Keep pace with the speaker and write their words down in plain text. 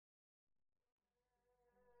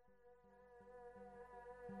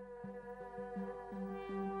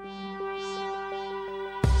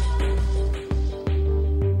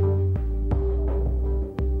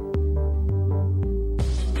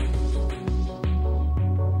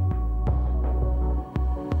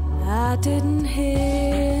I didn't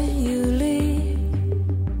hear you leave.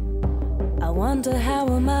 I wonder how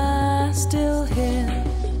am I still here.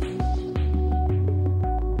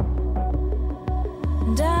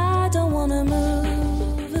 And I don't wanna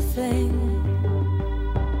move a thing.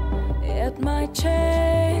 It might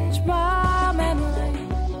change my memory.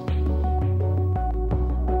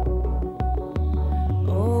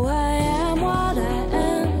 Oh, I am what I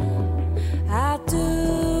am. I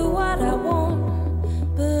do what I want,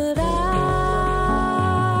 but I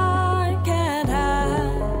can't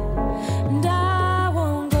hide. And I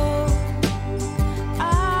won't go,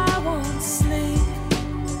 I won't sleep,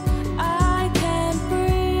 I can't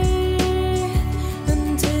breathe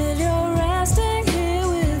until you're resting here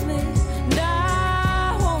with me. And I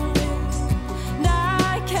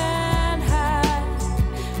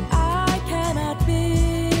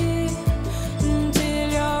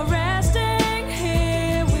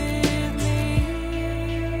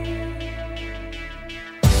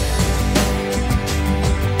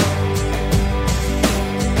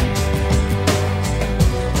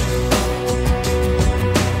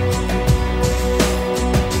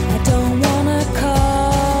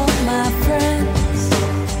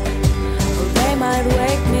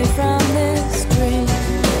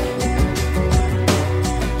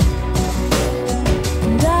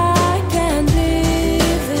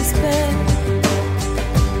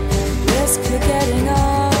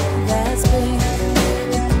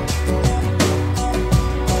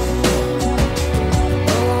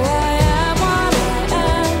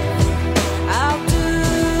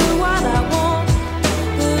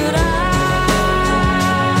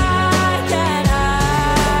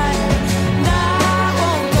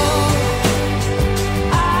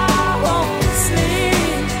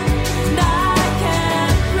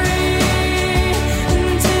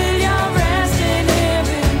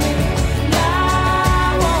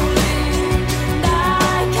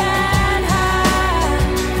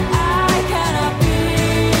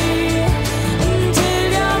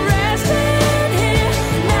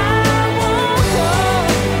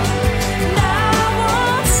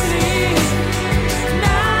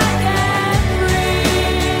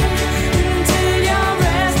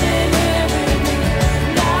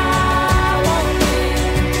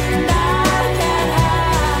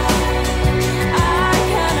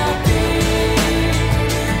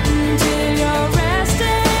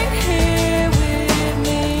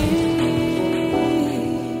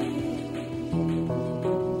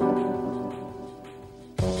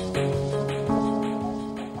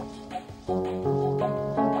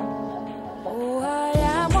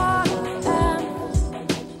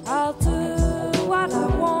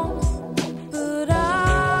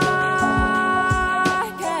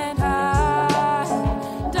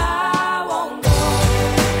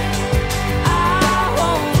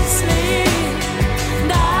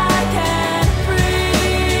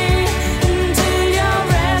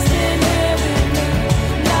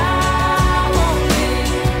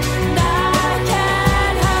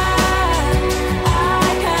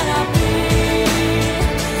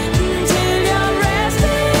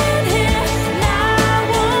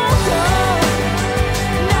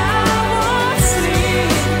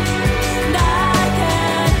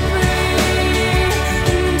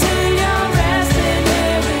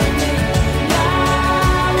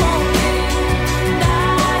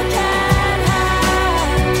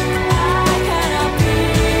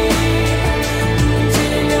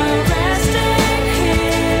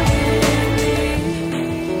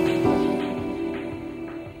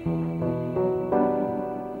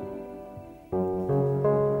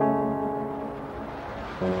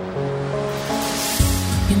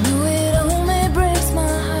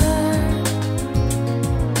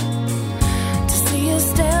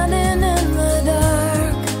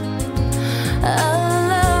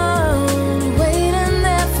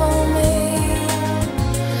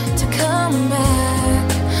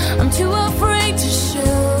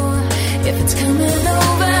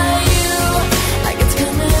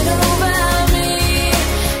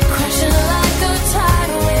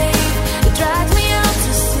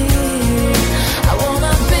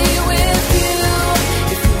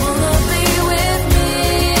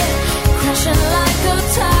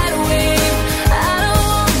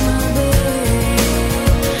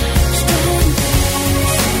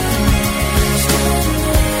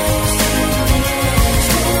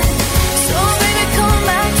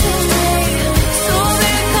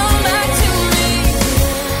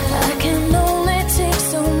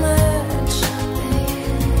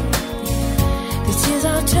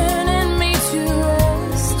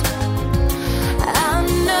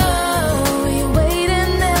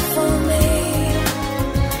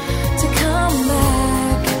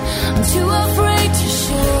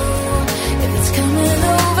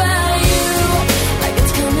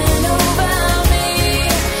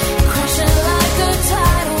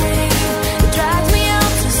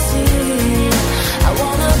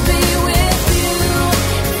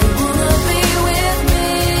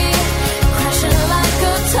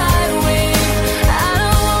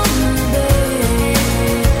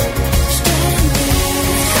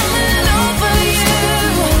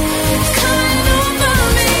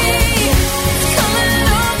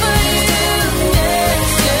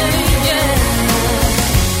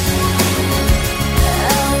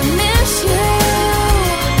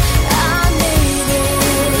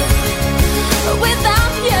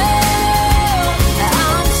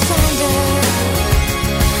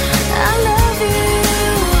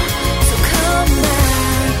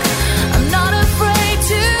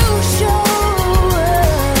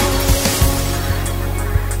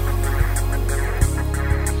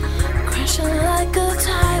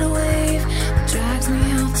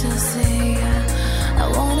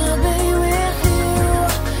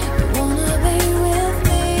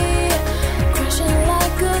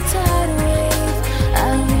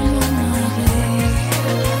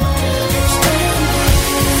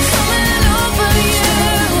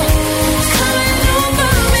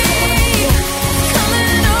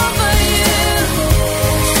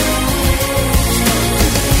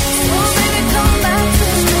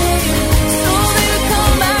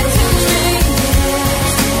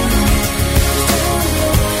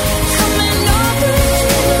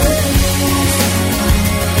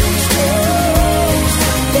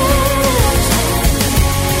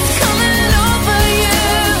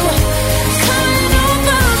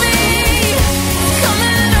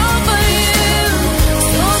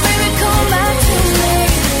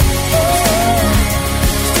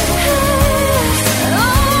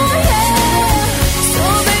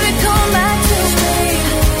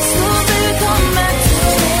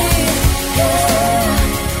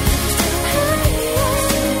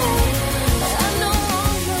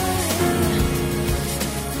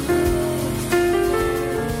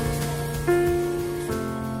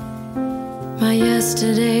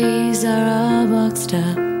yesterdays are all boxed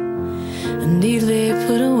up and neatly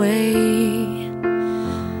put away.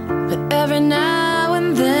 But every now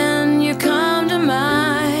and then you come to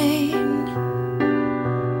mind,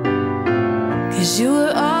 'cause you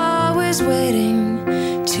were always waiting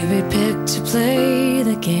to be picked to play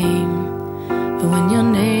the game. But when your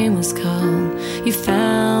name was called, you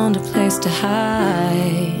found a place to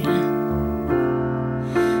hide.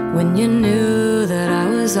 When you knew that I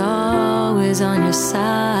was always on your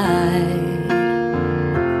side.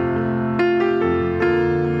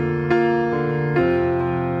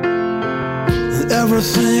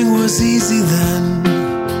 Everything was easy then,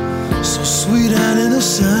 so sweet and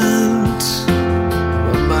innocent.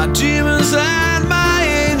 But my demons and my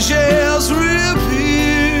angels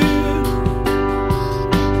reappeared,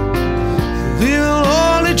 leaving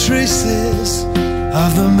only traces of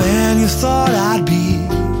the man you thought I'd be.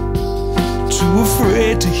 Too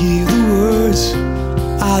afraid to hear the words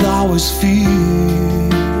I'd always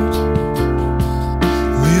feared,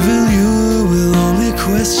 leaving you with only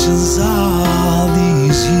questions all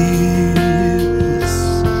these years.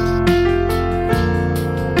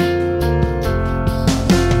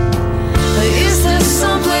 Is there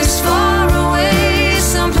someplace far away,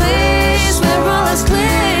 someplace where all is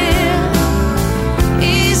clear,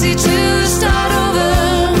 easy to start over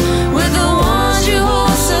with the ones you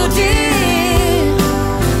hold so dear?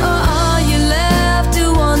 Or are you left to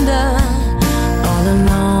wander all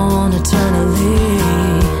alone eternally?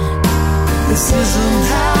 This isn't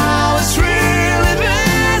how it's really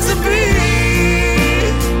meant to be.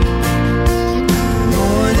 No,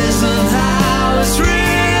 it isn't how it's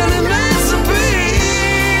really meant to be.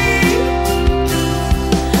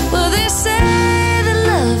 Well, they say that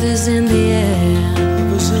love is in the air. It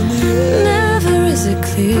was in the air. Never is it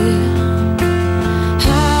clear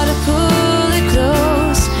how to pull it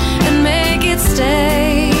close and make it stay.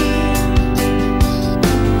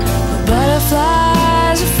 The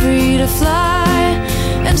butterflies are free to fly,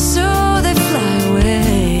 and so they fly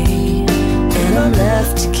away, and I'm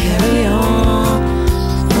left to carry on.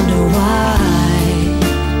 Wonder why.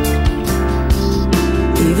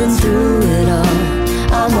 Even through it all,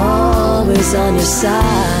 I'm always on your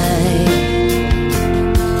side.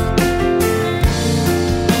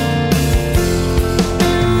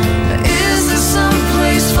 Is there some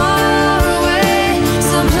place far away,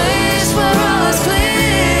 some place where all is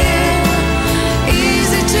clear,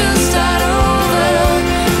 easy to start over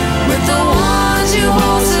with the ones you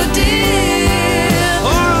hold so dear?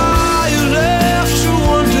 Or are you left to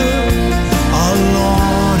wonder all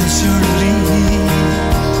alone eternally?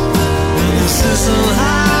 Well, this isn't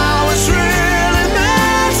how it's really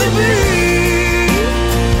meant to be.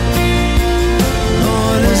 No,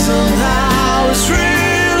 it isn't how it's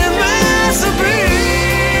really meant to be.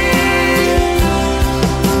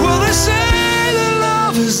 Well, they say that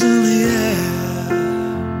love is in the air.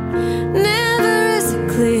 Never is it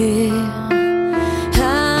clear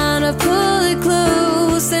how to pull it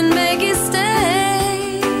close and make it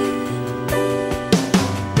stay.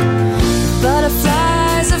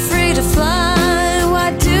 Butterflies are free to fly. Why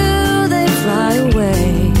do they fly away,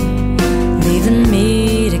 leaving me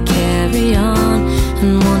to carry on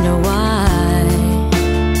and wonder why?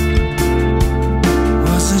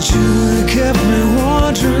 Was it you that kept me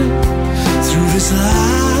wandering through this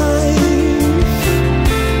life?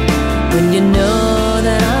 When you know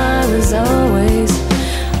that I was always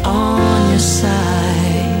on your side.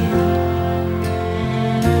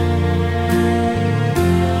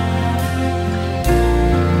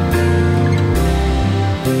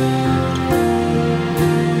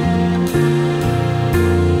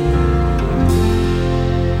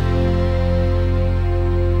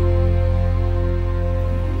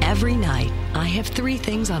 Every night, I have three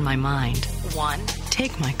things on my mind. One,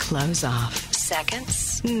 take my clothes off. Second,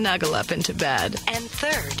 snuggle up into bed. And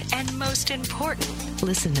third, and most important,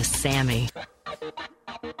 listen to Sammy.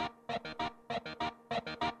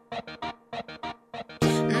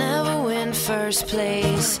 Never win first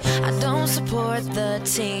place, I don't support the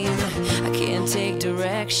team. I can't take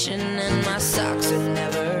direction and my socks are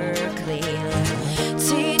never clean.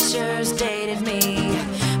 Teachers dated me,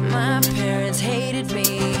 my parents hated me.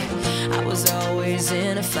 I was always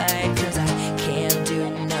in a fight 'cause I can't do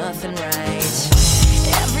nothing right.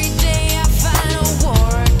 Every day I fight a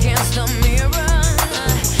war against a mirror.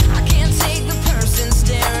 I can't take the person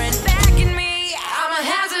staring back at me. I'm a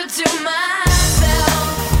hazard to myself.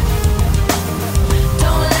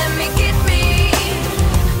 Don't let me get me.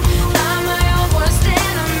 I'm my own worst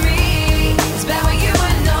enemy. It's bad when you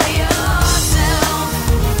and no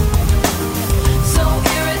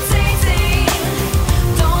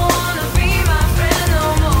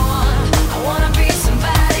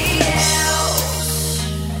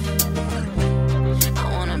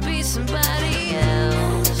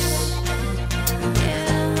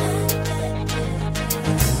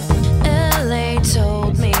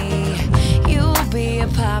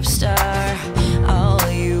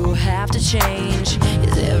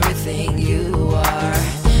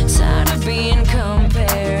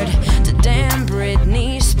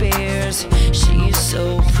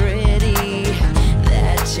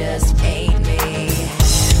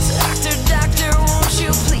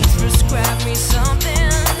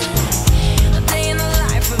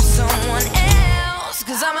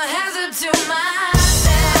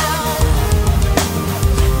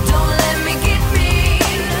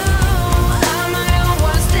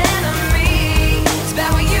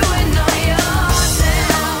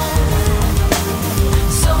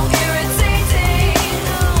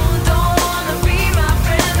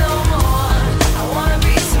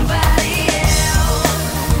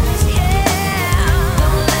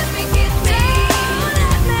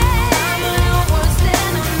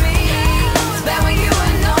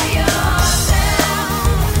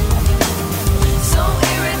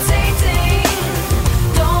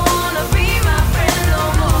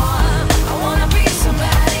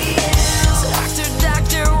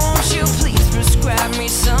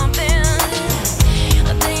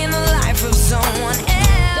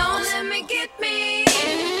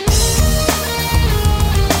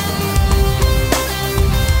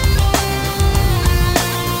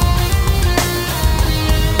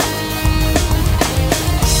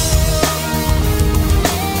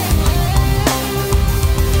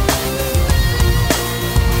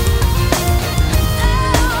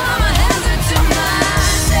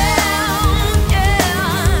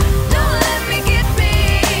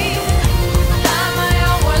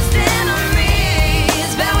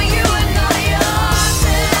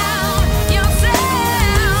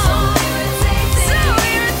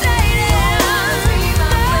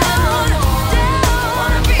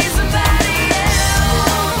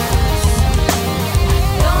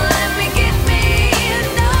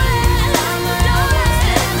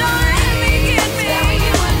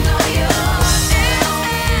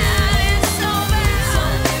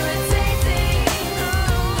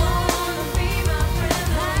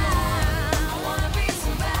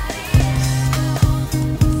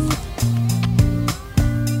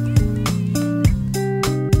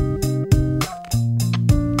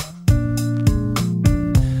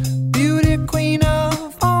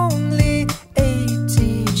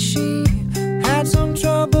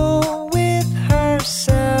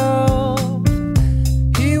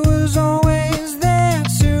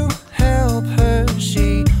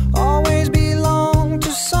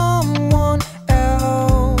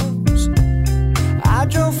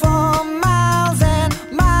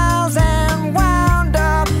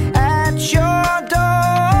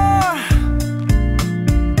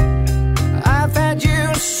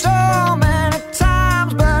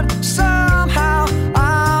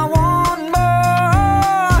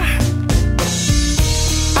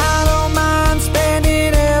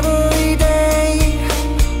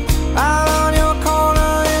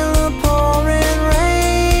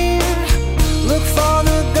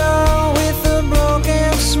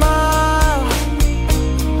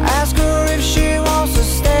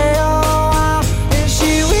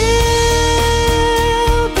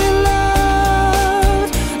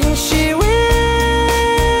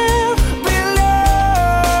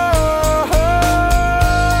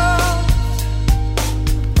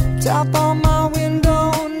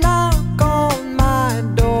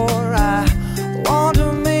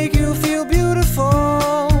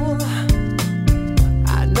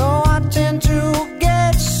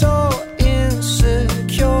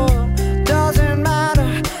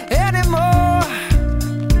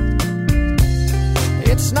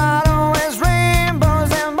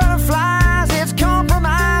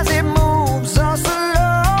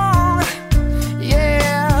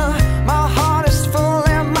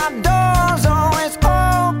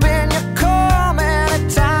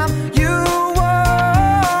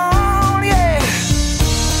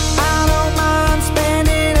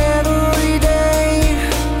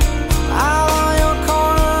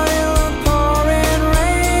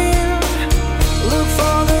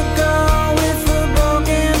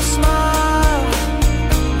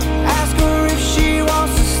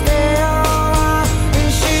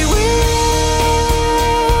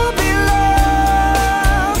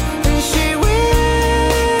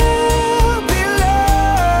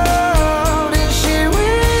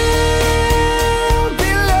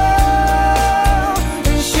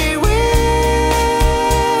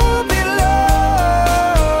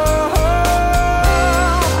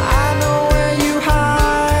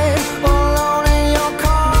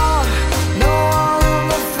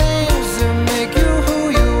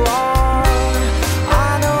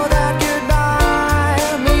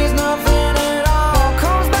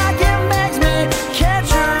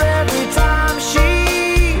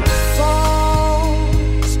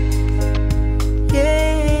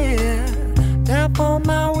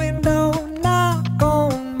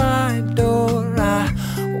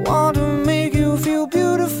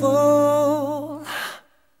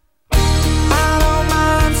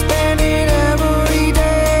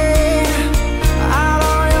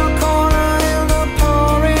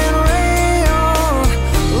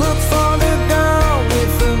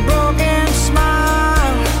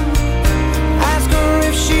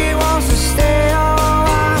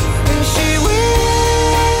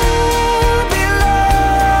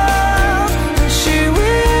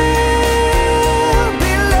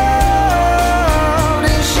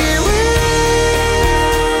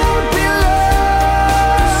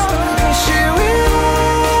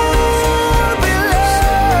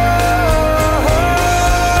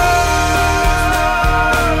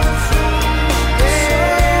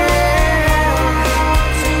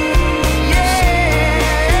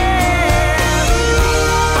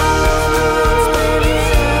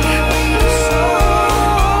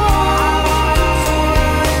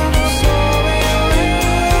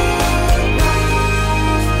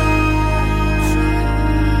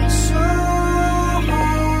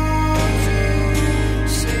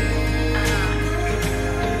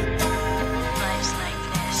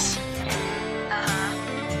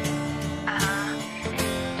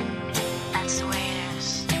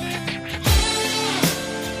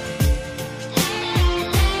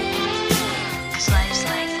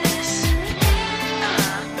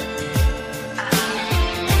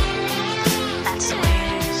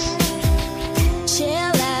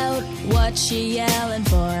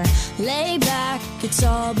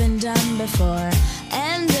all been done before.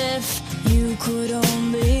 And if you could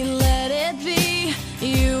only let it be,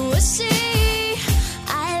 you would see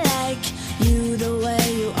I like you the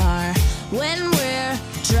way you are. When we're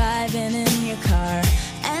driving in your car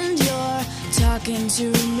and you're talking to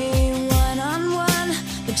me one-on-one,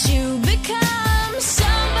 but you become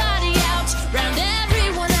somebody else round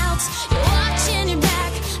everyone else. You're watching your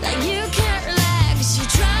back like you can't relax.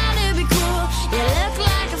 You're trying to be cool, you look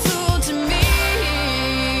like a fool to me.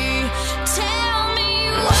 Tell me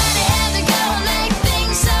why they have to go and make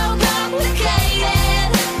things so complicated.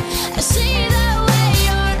 I see the way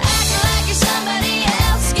you're acting like you're somebody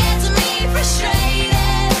else, gets me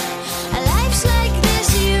frustrated. Life's like this,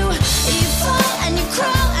 you fall and you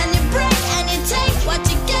crawl and you break and you take what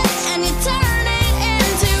you get and you turn it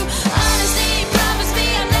into honesty. Promise me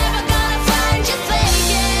I'm never gonna find you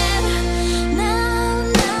faking. No,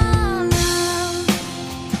 no, no.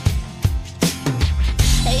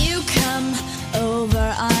 You come over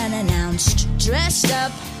unannounced, dressed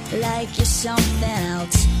up like you're something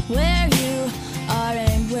else. Where you are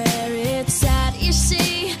and where it's at, you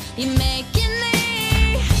see, you're making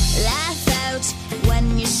me laugh out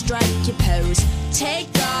when you strike your pose. Take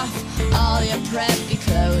off all your preppy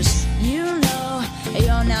clothes. You know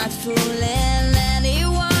you're not fooling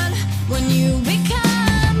anyone when you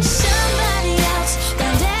become somebody else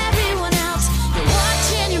round everyone else. You're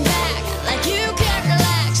watching your back like you can't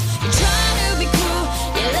relax. You're trying to be cool,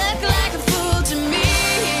 you look like a fool to me.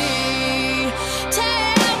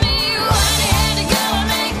 Tell me why they had to go and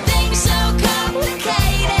make things so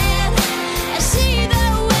complicated. I see the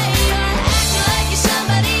way you're acting like you're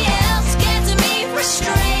somebody else, gets me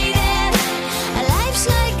frustrated. Life's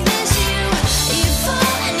like this, you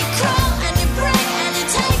fall and you crawl and you break and you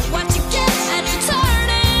take what you get and you turn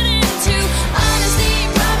it into honesty.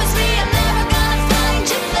 Promise me I'm never gonna find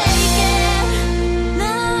you faking.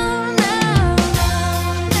 No, no, no,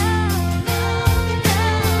 no,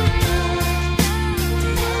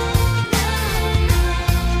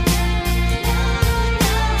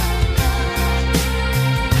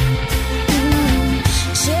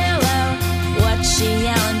 chill out, what she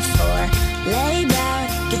yelling for? Lay back,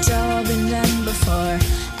 it's all been done before.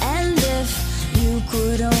 And if you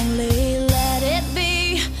could only let it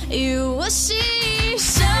be, you will see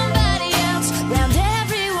somebody else round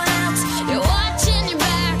everyone else. You're watching your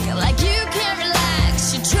back like you can't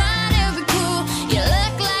relax. You're trying to be cool, you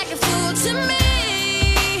look like a fool to me.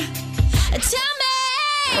 Tell me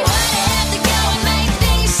why they have to go and make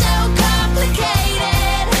things so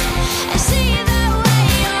complicated. I see the way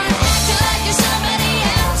you're acting like you're somebody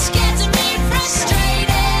else, gets me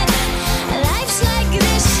frustrated. Life's like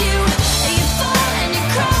this, you fall and you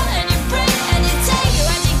crawl and you break and you take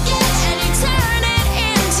what you get and you turn it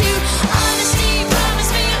into honesty. Promise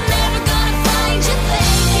me I'm never gonna find you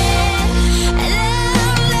faking. No,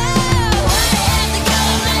 no, why they have to go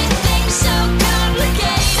and make things so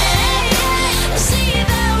complicated? I see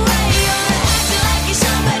the way you're acting like you're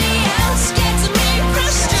somebody else, gets me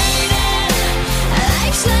frustrated.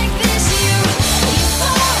 Life's like this, you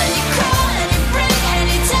fall and you crawl and you break and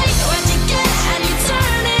you take what you get and you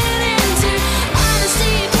turn it into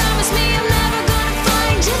honesty. Promise me I'm never gonna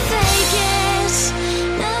find you faking.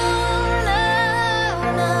 No, no,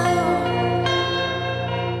 no.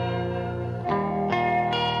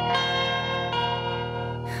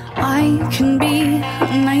 I can be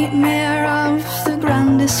a nightmare of the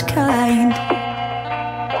grandest kind.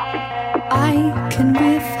 I can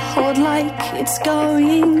withhold like it's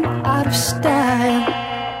going out of style.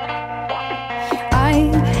 I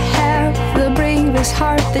have the bravest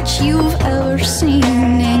heart that you've ever seen,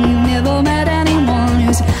 and you've never met anyone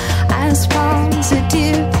who's as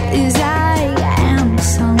positive as I am.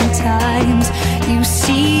 Sometimes you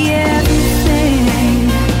see everything,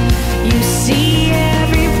 you see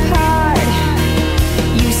every part,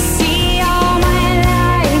 you see all my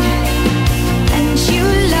light, and you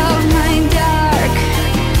love my dark.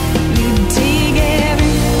 You dig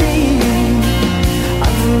everything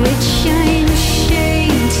of which I'm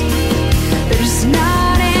ashamed. There's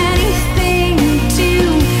not anything to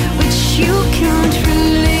which you can't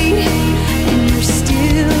relate, and you're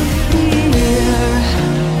still here.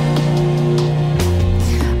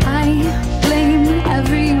 I blame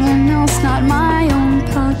everyone else, not my own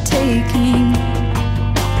partaking.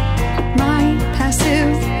 My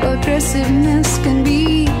passive aggressiveness can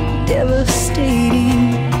be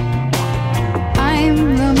devastating. I'm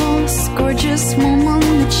the most gorgeous woman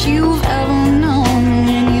that you've ever known,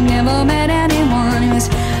 and you've never met anyone who's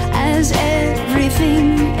as everything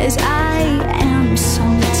as I am.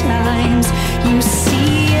 Sometimes you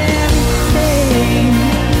see everything,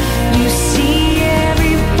 you see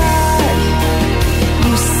every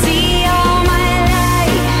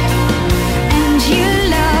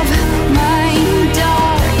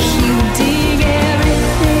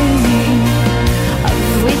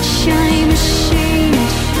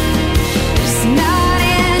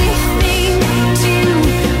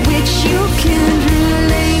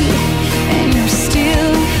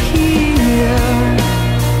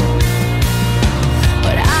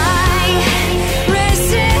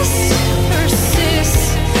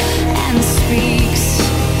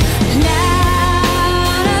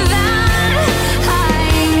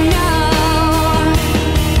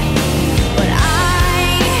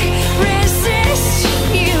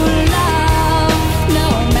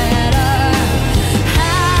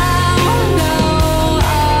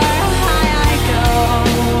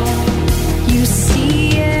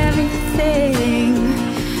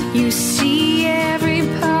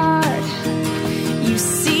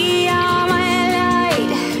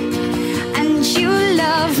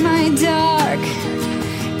my dark.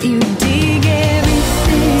 You dig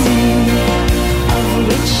everything of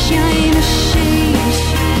which I'm ashamed.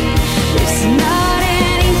 There's not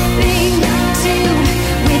anything to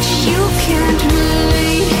which you can't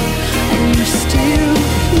relate, and you're still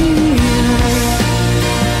here.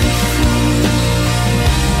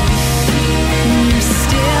 You're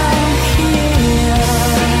still here.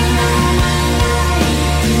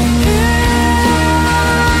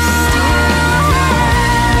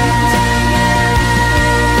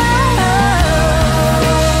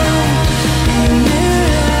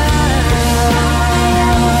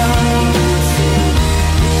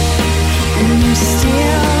 And you're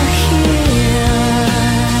still here.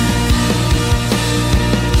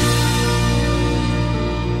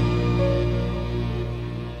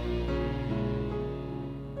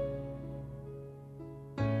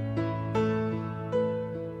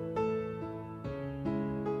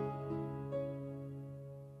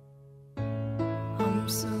 I'm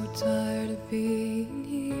so tired of being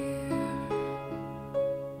here,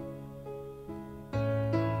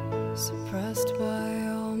 suppressed by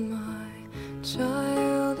all my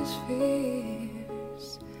childish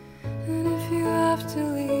fears. And if you have to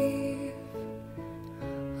leave,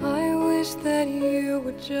 I wish that you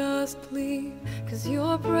would just leave, 'cause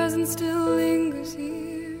your presence still lingers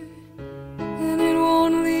here, and it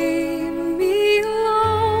won't leave me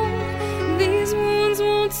alone. These wounds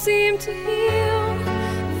won't seem to heal.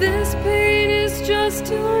 This pain is just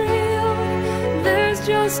too real. There's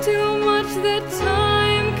just too much that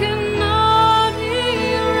time cannot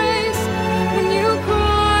erase. When you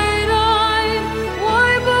cried, I'd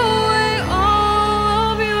wipe away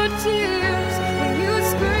all of your tears. When you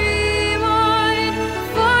scream, I'd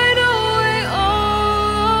fight away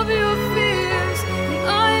all of your fears. And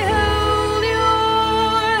I held your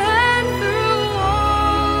hand through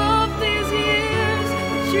all of these years,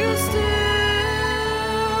 but you still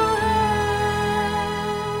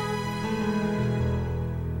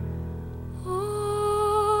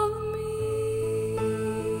all of me.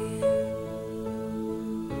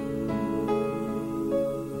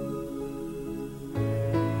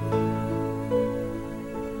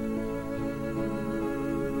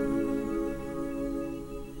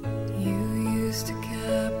 You used to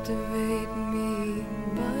captivate me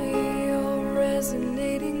by your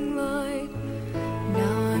resonating light.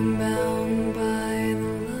 Now I'm bound by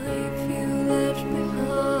the life you left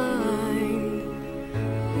behind.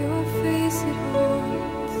 Your face, it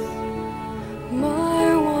haunts my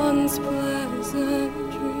once pleasant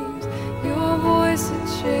dreams. Your voice, it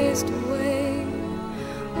chased away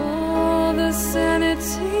all the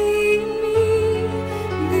sanity in me.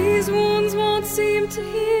 These wounds won't seem to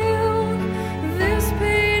heal. This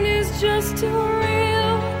pain is just too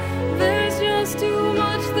real. There's just too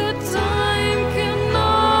much that time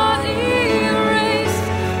cannot erase.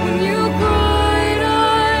 When you cried,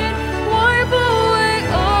 I'd wipe away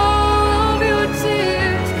all of your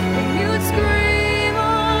tears. When you'd scream,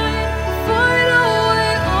 I'd fight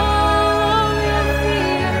away all of your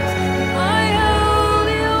fears. And I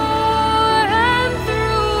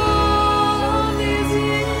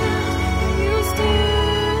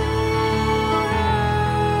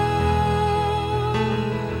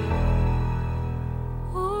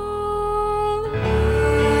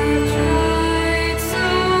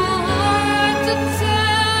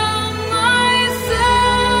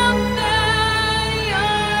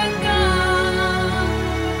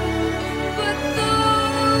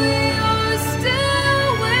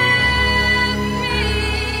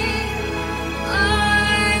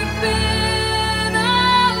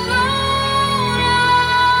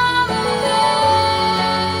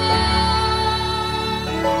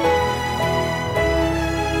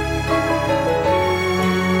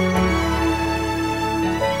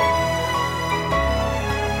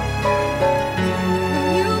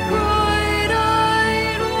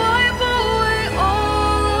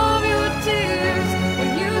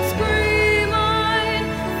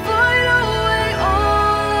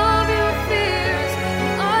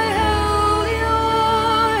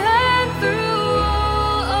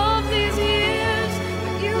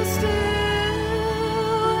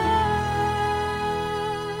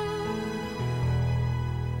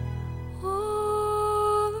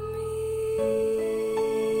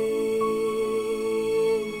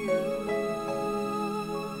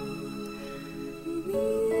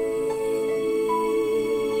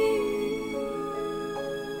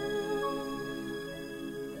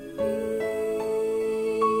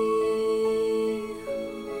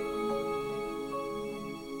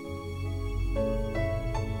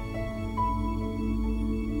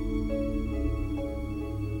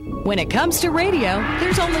When it comes to radio,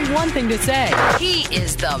 there's only one thing to say. He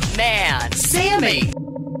is the man, Sammy.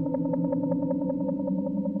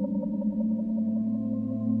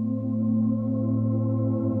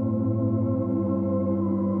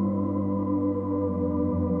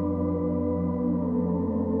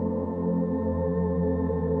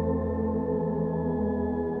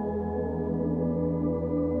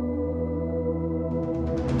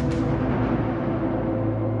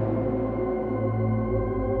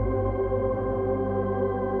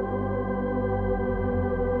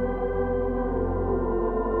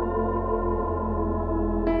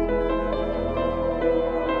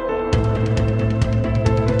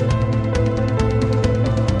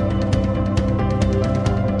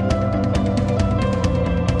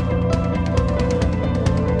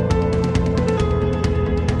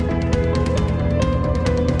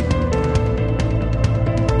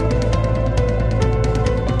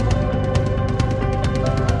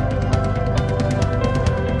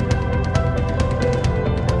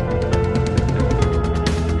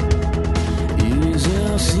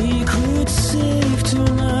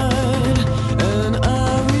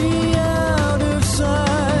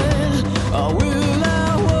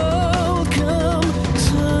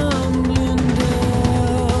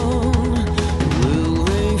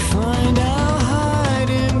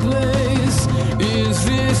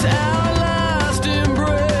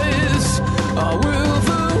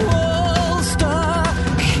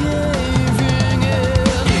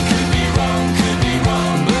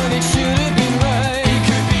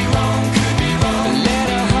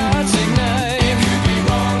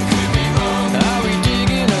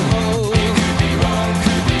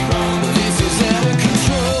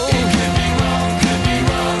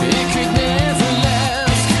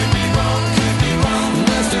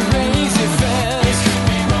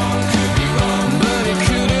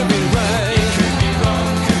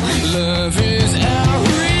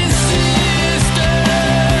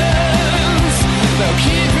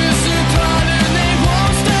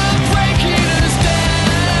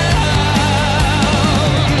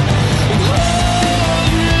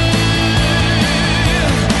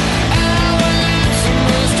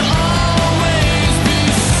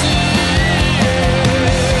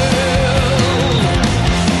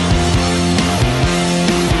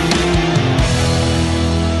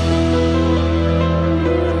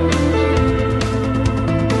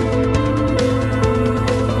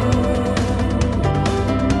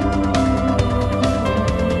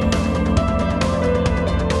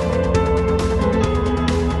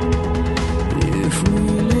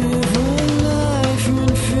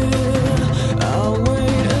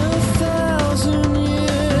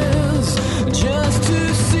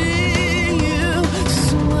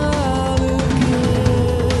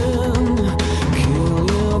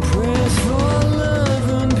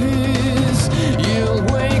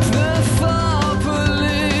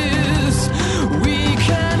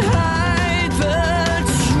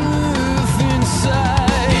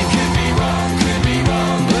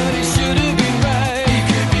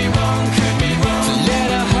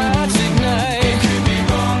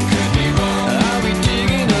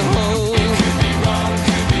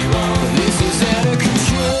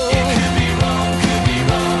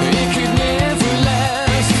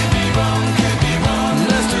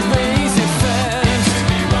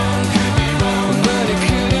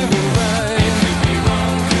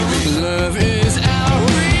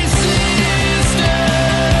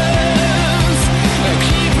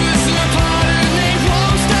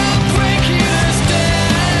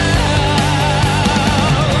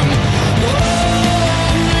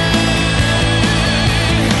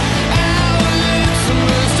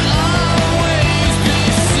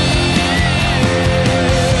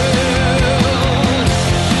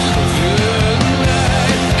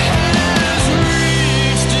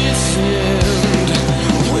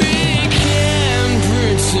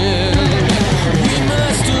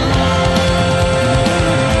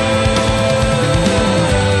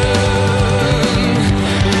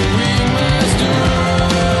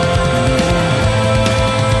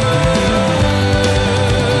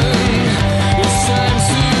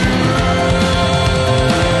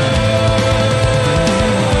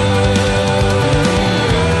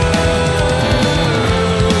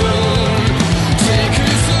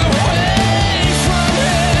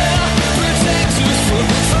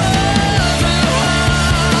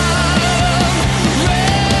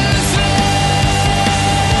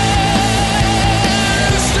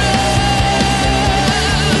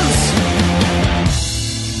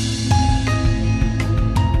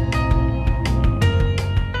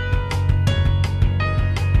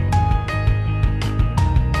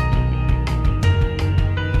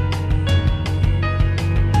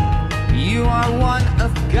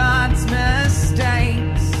 of God's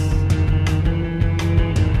mistakes.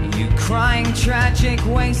 You crying tragic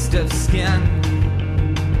waste of skin.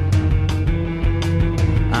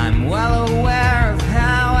 I'm well aware of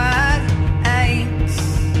how it aches,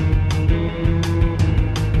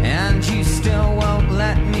 and you still won't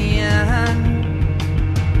let me in.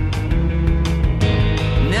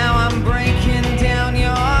 Now I'm breaking down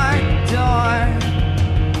your door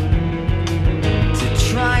to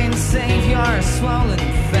try and save your swollen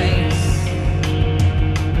face.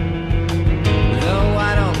 Though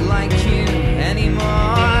I don't like you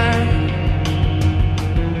anymore,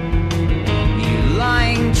 you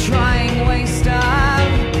lying, trying waste of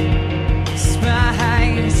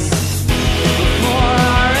space. Before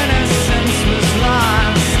our innocence was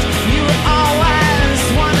lost, you were always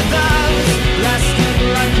one of those less good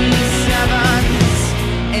lucky sevens,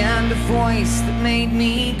 and a voice that made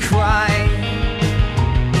me cry.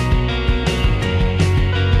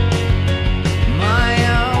 My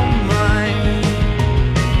oh my,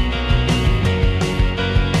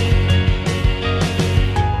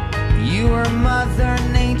 you were Mother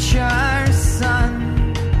Nature's son,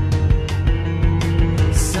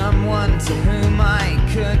 someone to whom I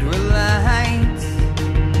could relate.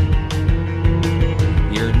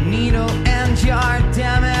 Your needle and your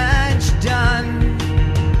damage done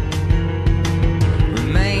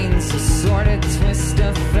remains a sordid twist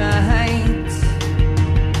of fate.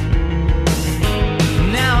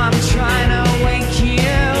 Now I'm trying to wake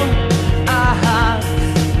you up,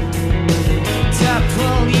 to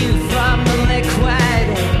pull you from the liquid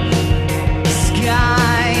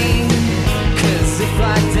sky. 'Cause if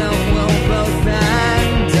I don't, we'll both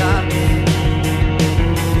end up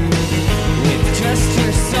with just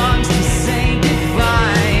your songs to say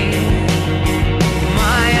goodbye.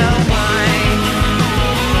 My oh my,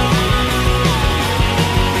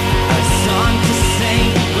 I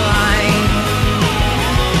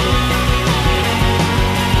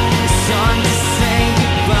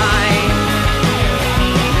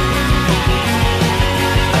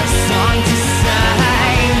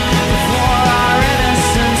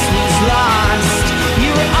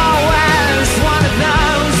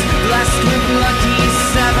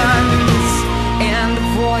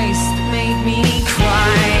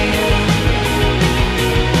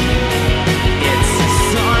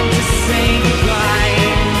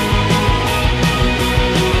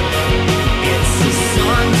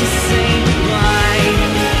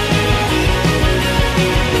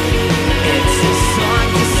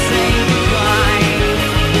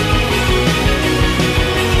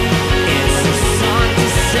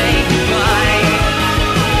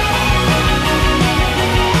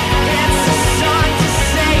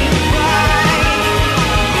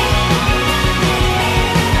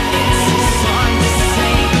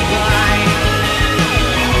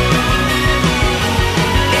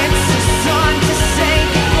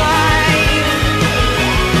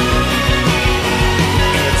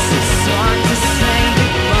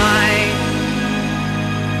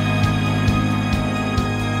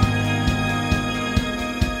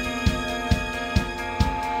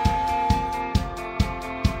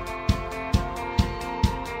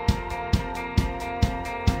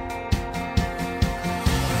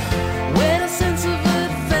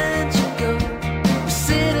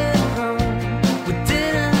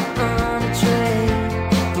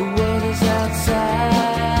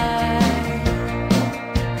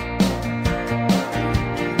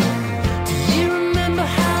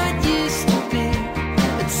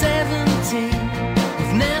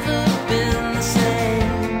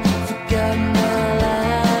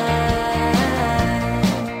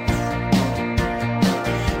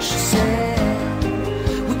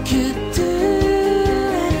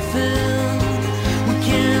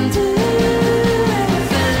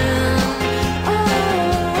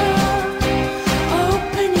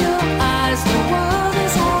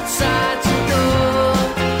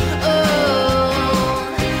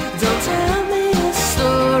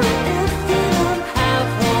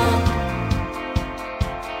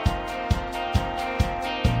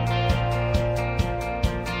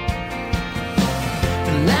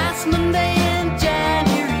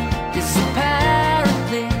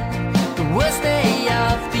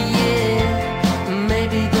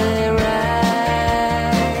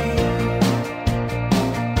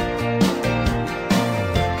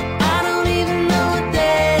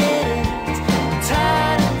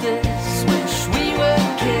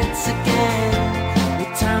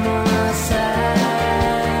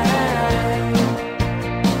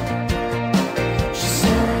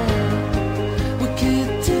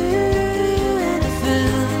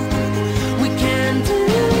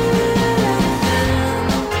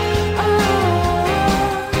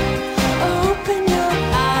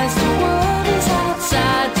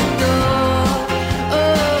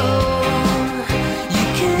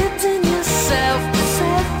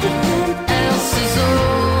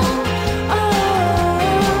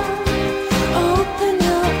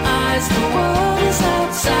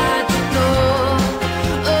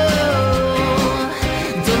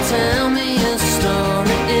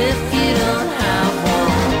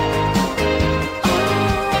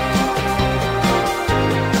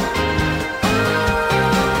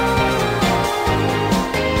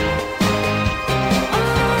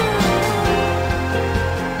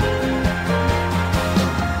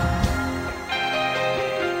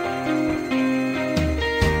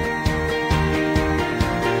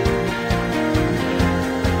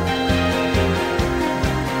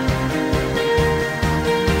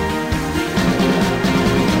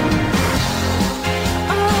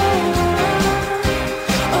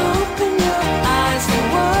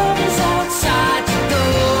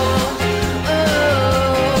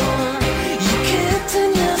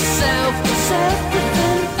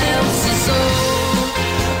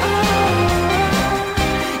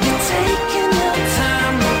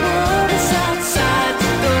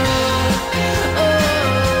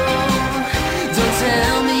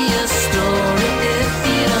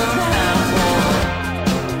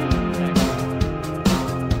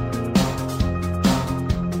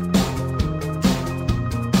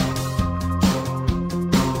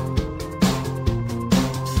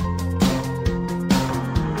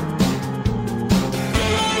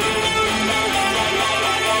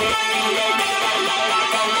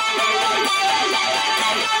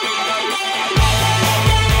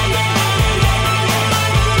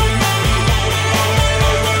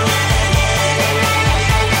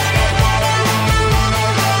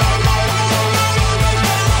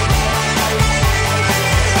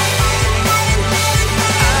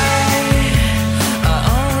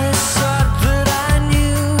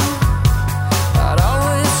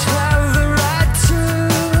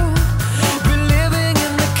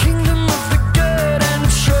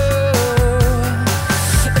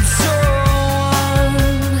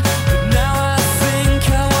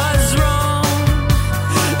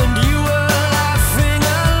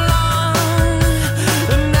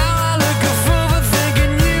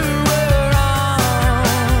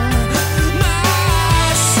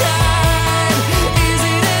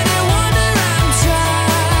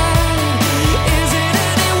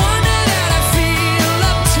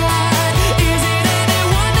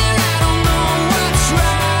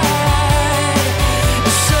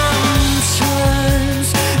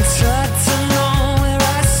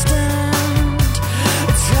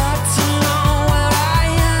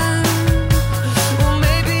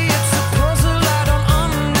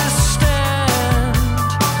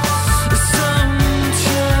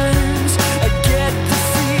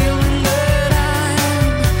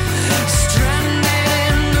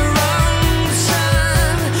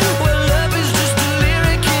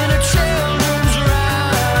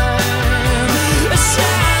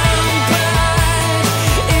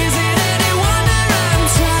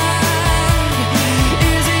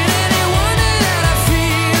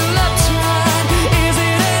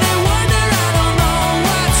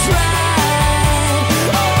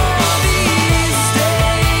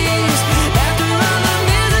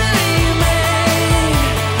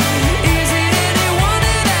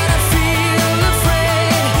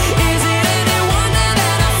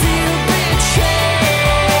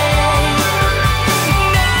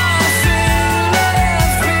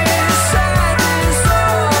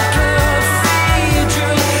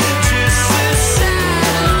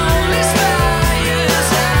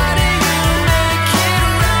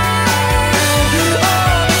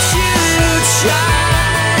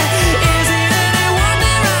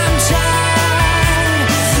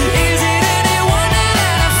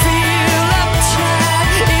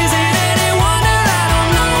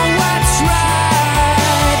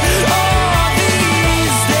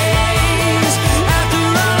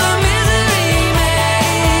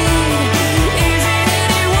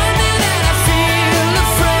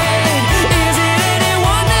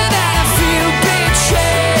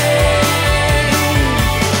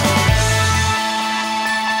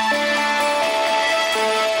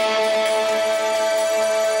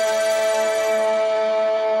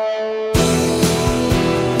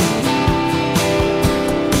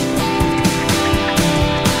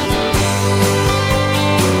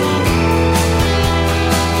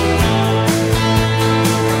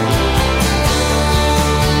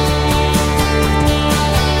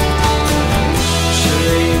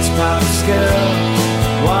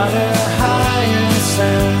still, water high and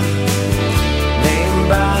sound, named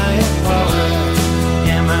by a poet,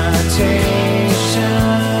 imitation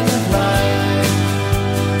of life.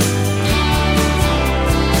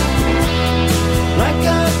 Like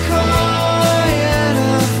a koi in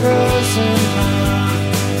a frozen pond,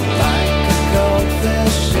 like a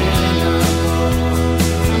goldfish in a bowl.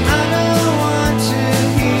 I don't want to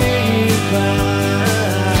hear you cry.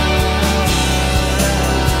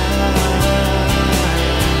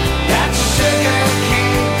 That sugar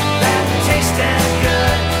cane, that tasted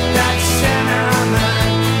good, that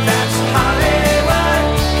cinnamon, that's Hollywood.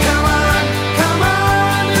 Come on, come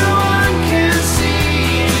on, no one can see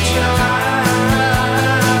you try.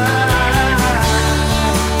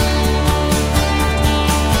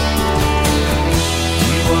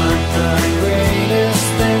 You want the greatest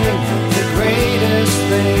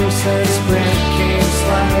thing since bread came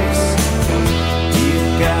slice. You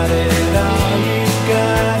got it all, you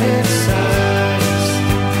got it size.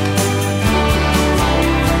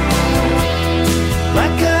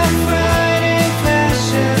 Like a Friday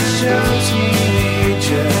fashion show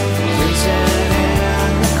teenager, freezing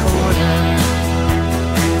in the corner,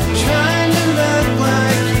 trying to look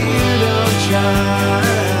like you don't try.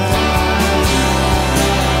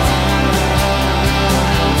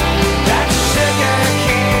 That sugar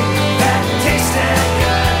cane, that tasted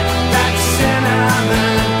good, that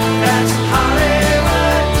cinnamon, that's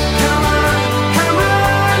Hollywood. Come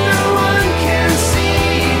on, no one can see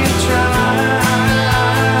you try.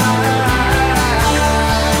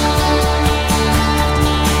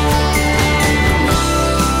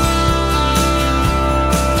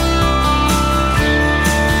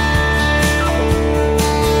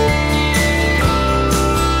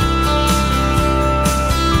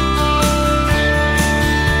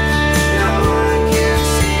 No one can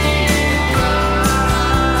see you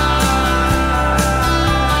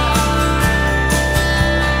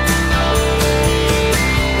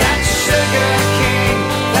That sugar cane,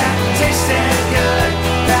 that tasted good,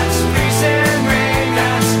 that's freezing rain,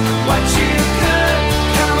 that's what you could.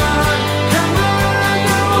 Come on,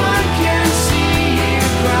 no one can see you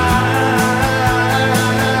cry.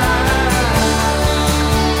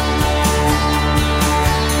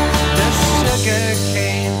 This sugar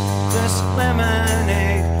cane, this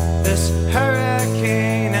lemonade, this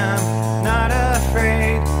hurricane, I'm not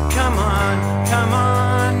afraid. Come on,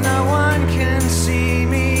 no one can see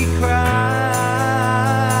me cry.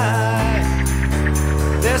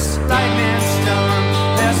 This lightning storm,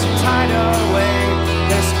 this tidal wave,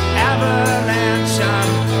 this avalanche,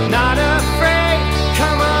 I'm not afraid.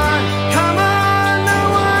 Come on, no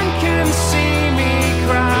one can see me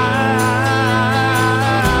cry.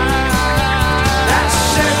 That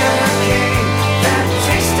sugar cane, that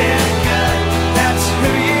tasted good, that's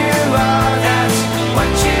who you are, that's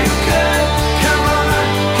what you could. Come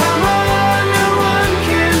on, no one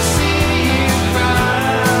can see you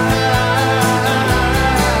cry.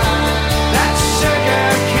 That sugar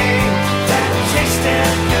cane, that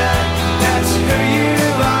tasted good, that's who you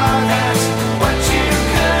are, that's what you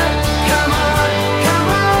could. Come on,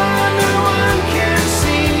 no one can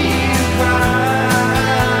see you cry.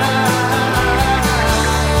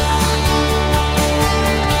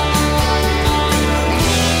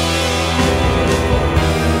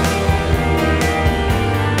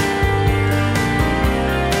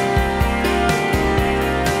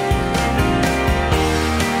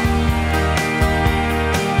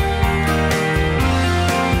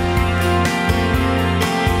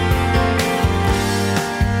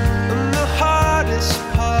 And the hardest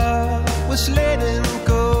part was letting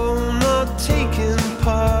go, not taking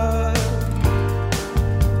part.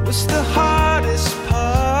 Was the hardest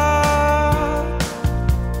part.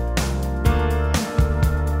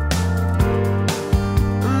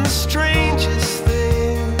 And the strangest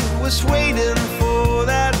thing was waiting for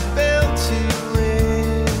that bell to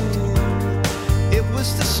ring. It was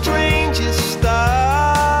the strangest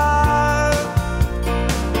start.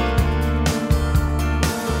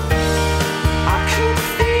 I could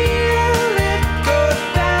feel it go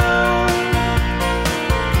down.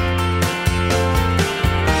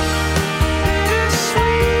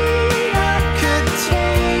 Bittersweet, I could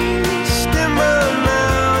taste in my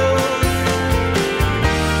mouth.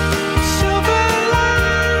 Silver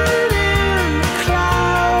lining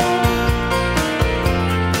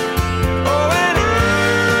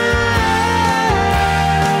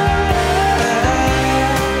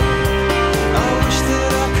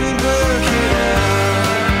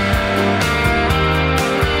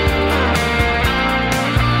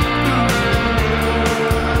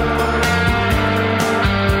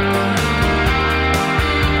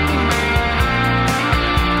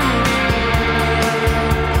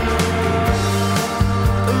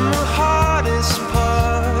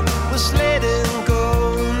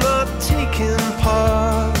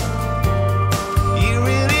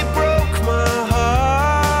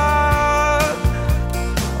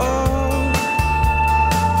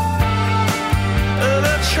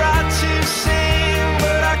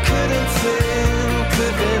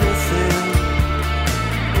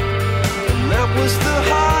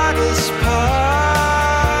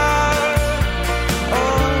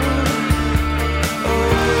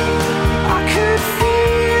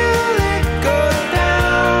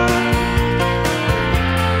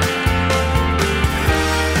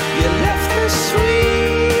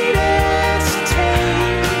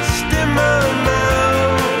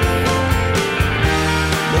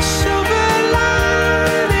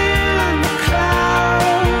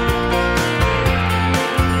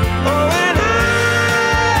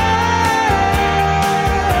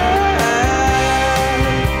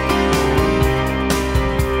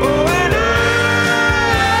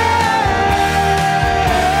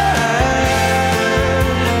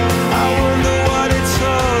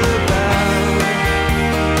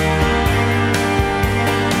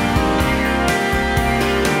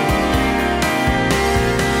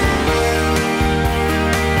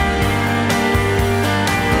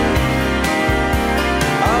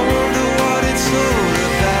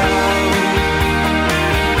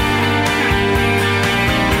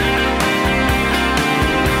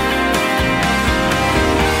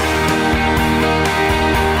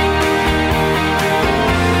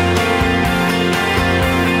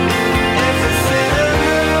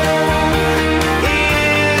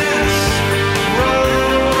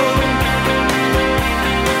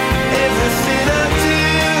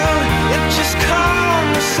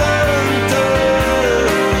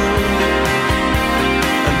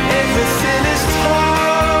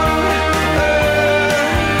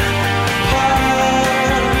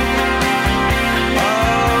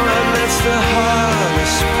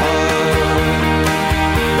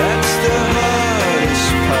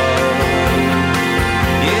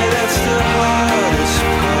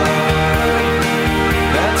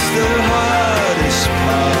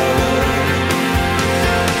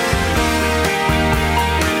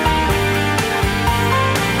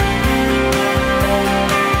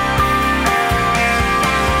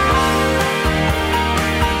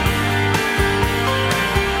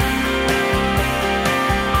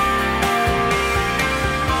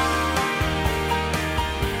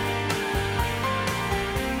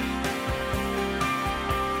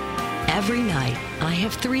Every night, I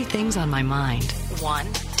have three things on my mind. One,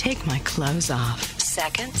 take my clothes off.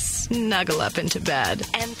 Second, snuggle up into bed.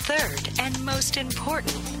 And third, and most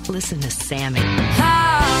important, listen to Sammy.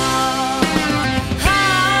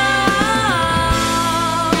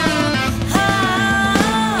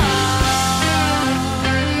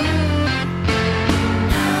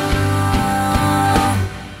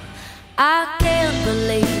 I can't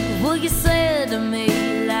believe what you said to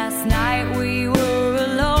me last night. We were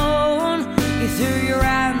alone. You threw your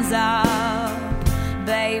hands up,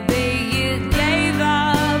 baby. You gave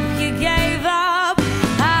up. You gave up.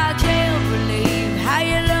 I can't believe how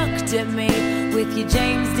you looked at me with your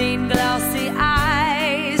James Dean glossy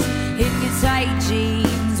eyes, in your tight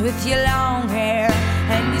jeans with your long hair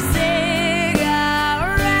and your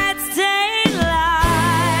cigarette stained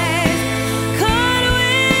lies. Could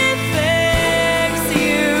we fix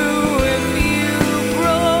you if you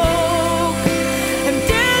broke? And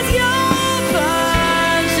is your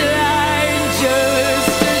punchline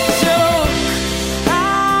just a joke?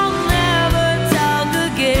 I'll never talk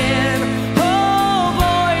again. Oh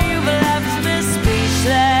boy, you've left me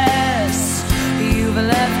speechless. You've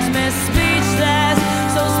left me speechless,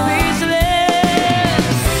 so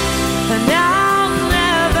speechless. And I'll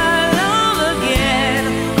never love again.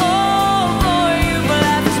 Oh boy, you've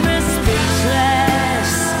left me speechless.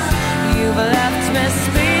 You've left me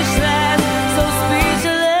speechless, so speechless.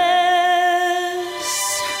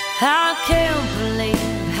 I can't believe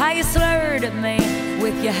how you slurred at me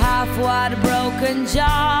with your half-wide broken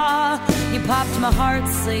jaw. You popped my heart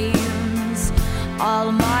seams,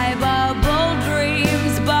 all my bubble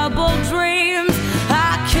dreams, bubble dreams.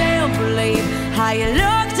 I can't believe how you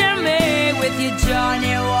looked at me with your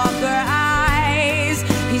Johnny Walker eyes.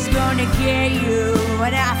 He's gonna get you,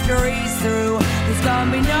 and after he's through, there's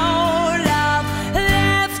gonna be no love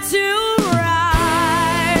left to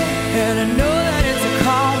ride. And I know that it's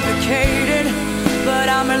complicated, but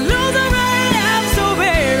I'm a loser right now, so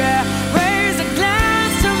baby, raise a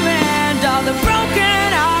glass to mend all the broken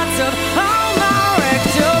hearts of all my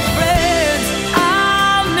wrecked up friends.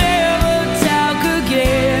 I'll never talk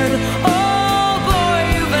again. Oh boy,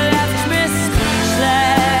 you've left me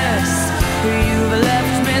speechless. You've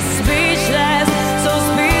left me speechless, so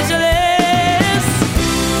speechless.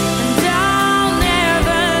 And I'll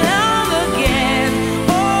never love again.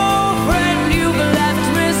 Oh friend, you've left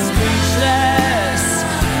me speechless.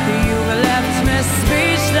 You've left me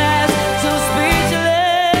speechless, so speechless.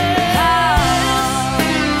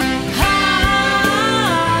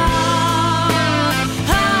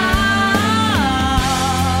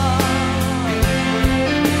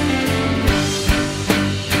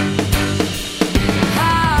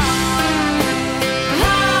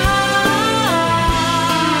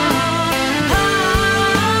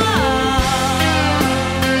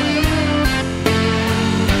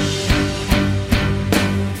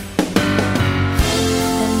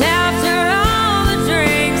 And after all the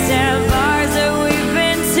drinks and bars that we've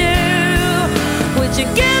been to, would you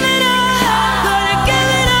give it up? Would you give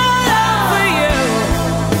it all up for you?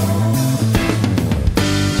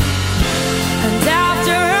 And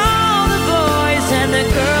after all the boys and the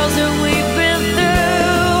girls that we've been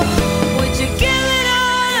through, would you give it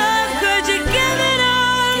all up? Could you give it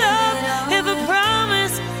all up if I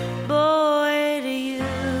promise, boy, to you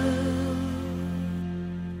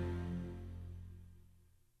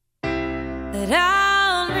that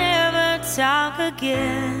I'll never talk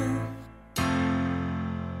again,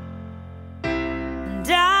 and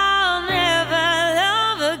I'll never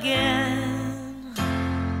love again.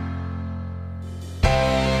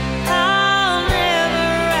 I'll never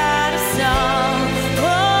write a song,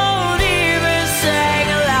 won't even sing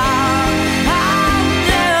along. I'll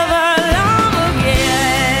never love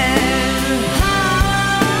again.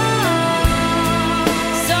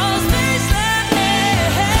 So speechless.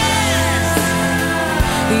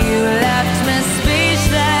 You left me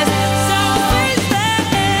speechless, so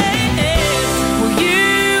speechless. Will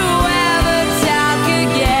you ever talk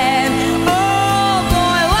again? Oh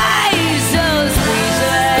boy, why you so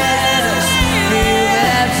speechless? You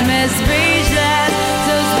left me speechless,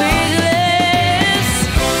 so speechless.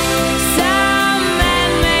 Some men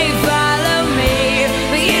may follow me,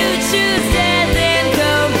 but you choose death in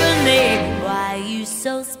company. Why you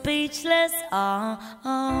so speechless?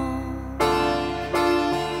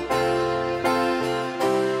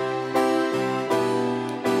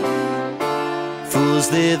 Fools,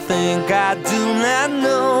 they think I do not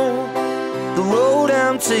know the road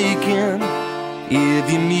I'm taking.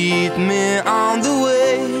 If you meet me on the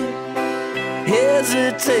way,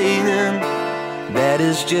 hesitating, that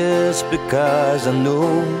is just because I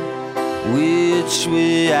know which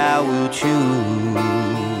way I will choose.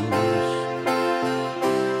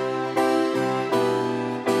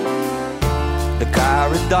 The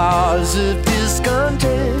corridors of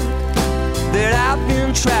discontent that I've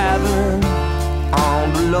been traveling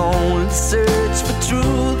on the lonely search for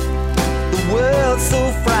truth. The world's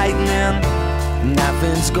so frightening,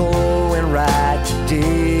 nothing's going right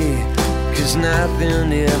today, 'cause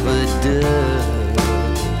nothing ever does.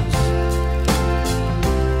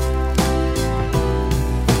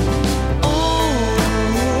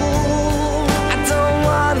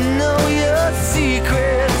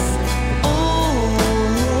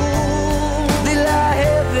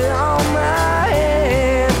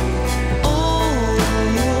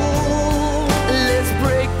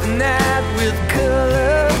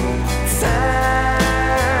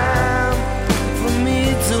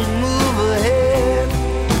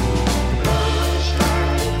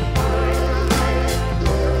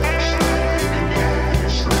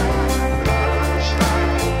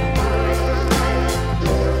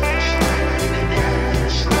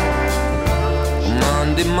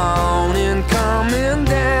 Morning coming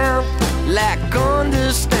down, lack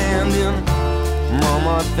understanding.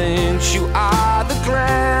 Mama thinks you are the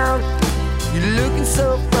clown. You're looking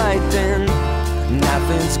so frightened.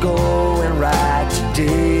 Nothing's going right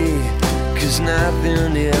today, 'cause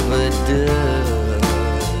nothing ever does.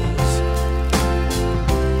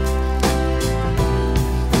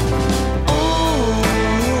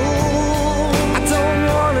 I don't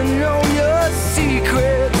wanna know your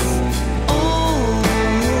secrets.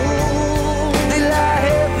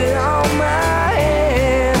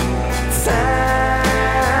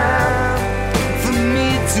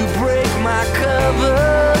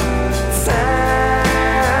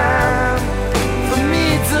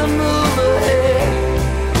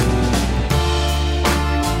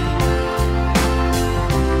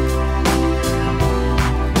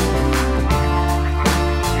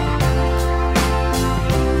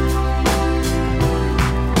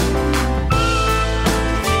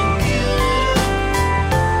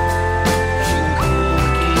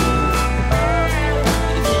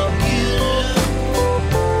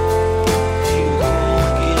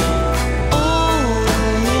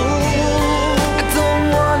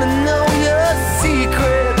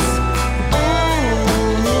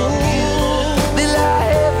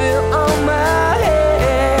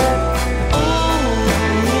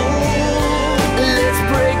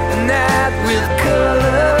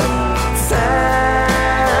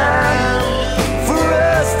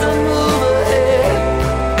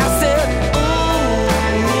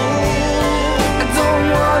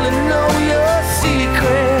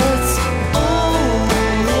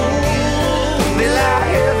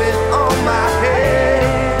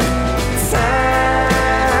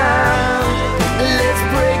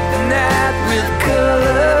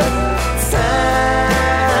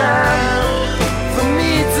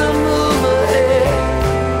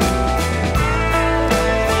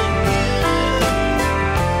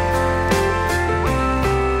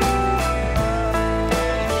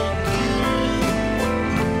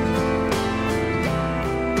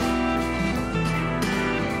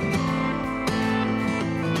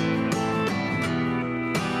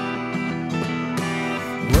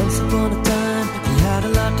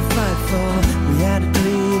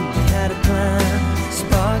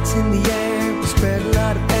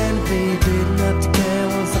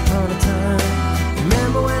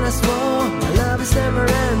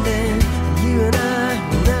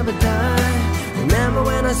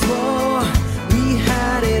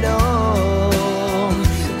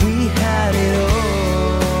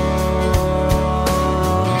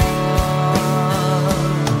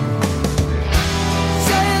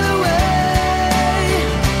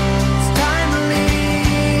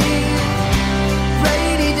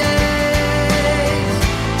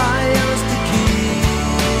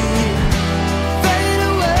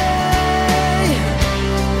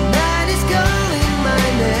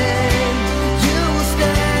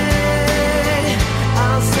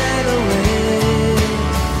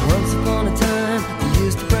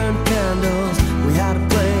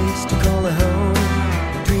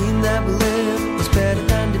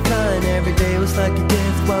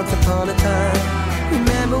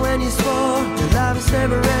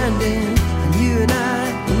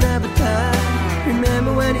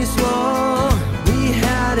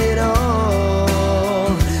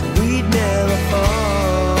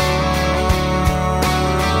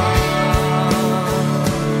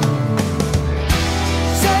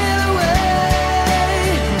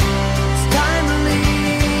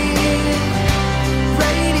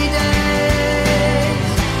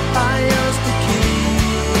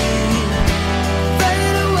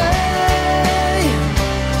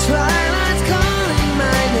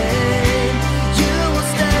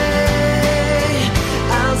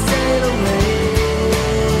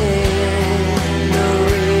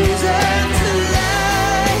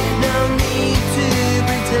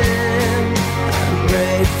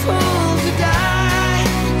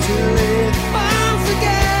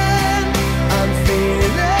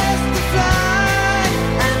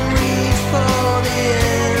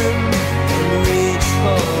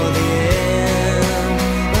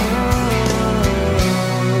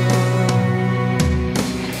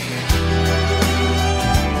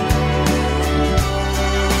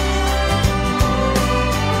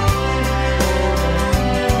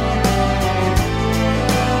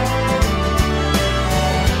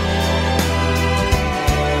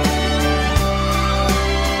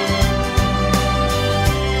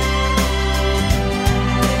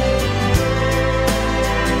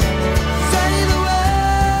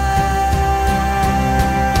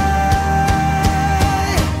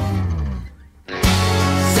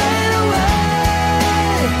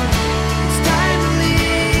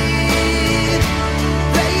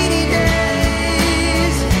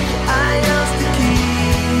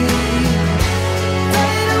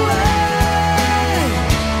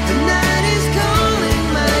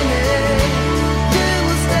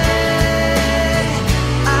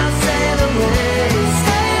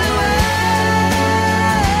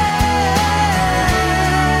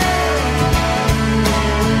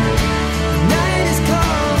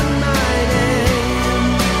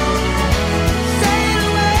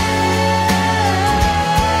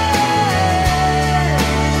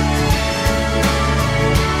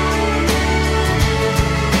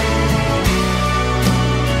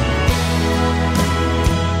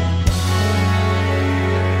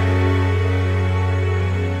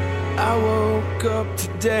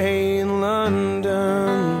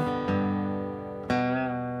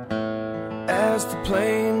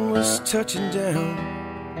 plane was touching down,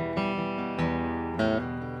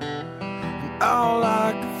 and all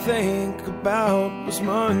I could think about was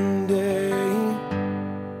Monday.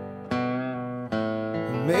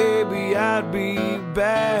 Maybe I'd be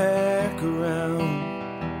back around.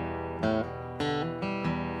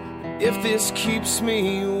 If this keeps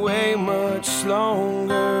me away much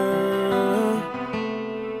longer,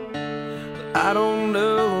 I don't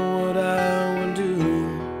know what I will do.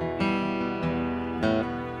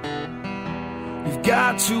 You've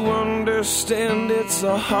got to understand it's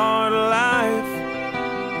a hard life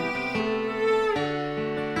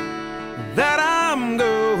that I'm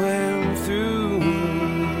going through.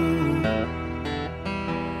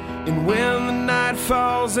 And when the night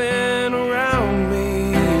falls in around me,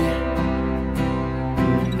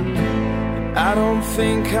 I don't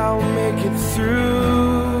think I'll make it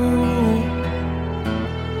through.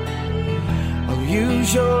 I'll use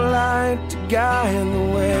your light to guide the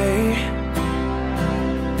way,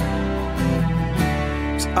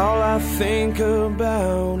 'cause all I think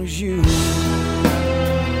about is you.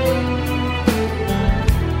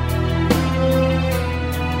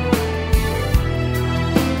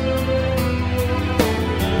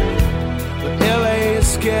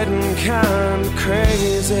 Getting kinda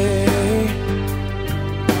crazy,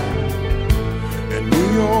 and New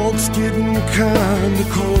York's getting kinda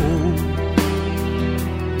cold.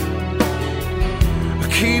 I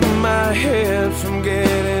keep my head from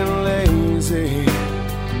getting lazy.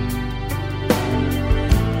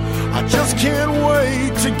 I just can't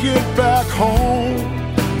wait to get back home.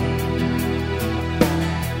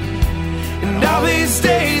 And all these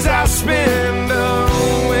days I spend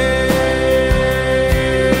away,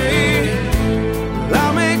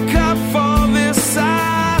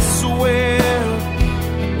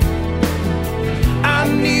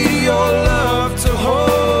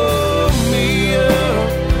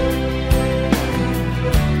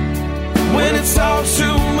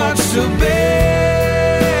 too much to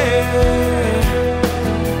bear.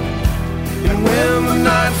 And when the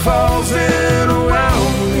night falls in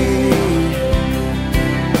around me,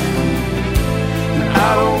 I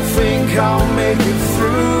don't think I'll make it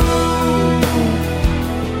through.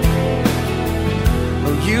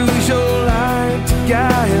 I'll use your light to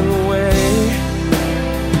guide the way,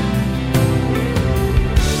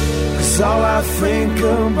 'cause all I think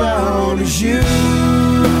about is you.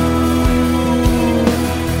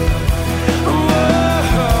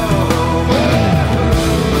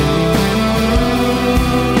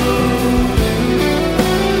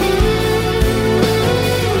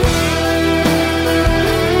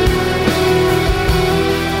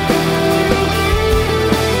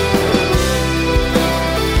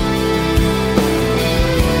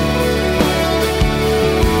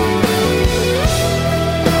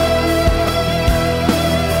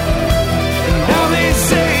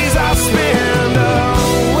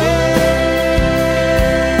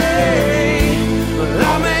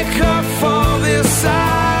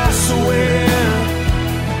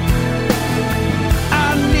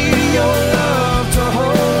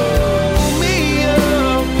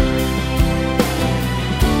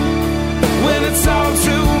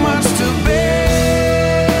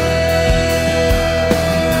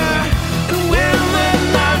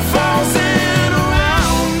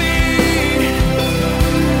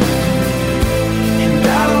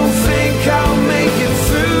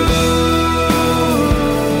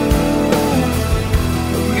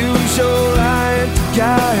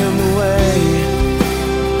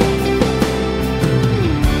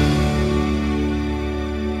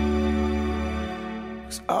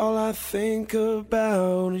 All I think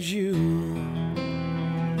about is you.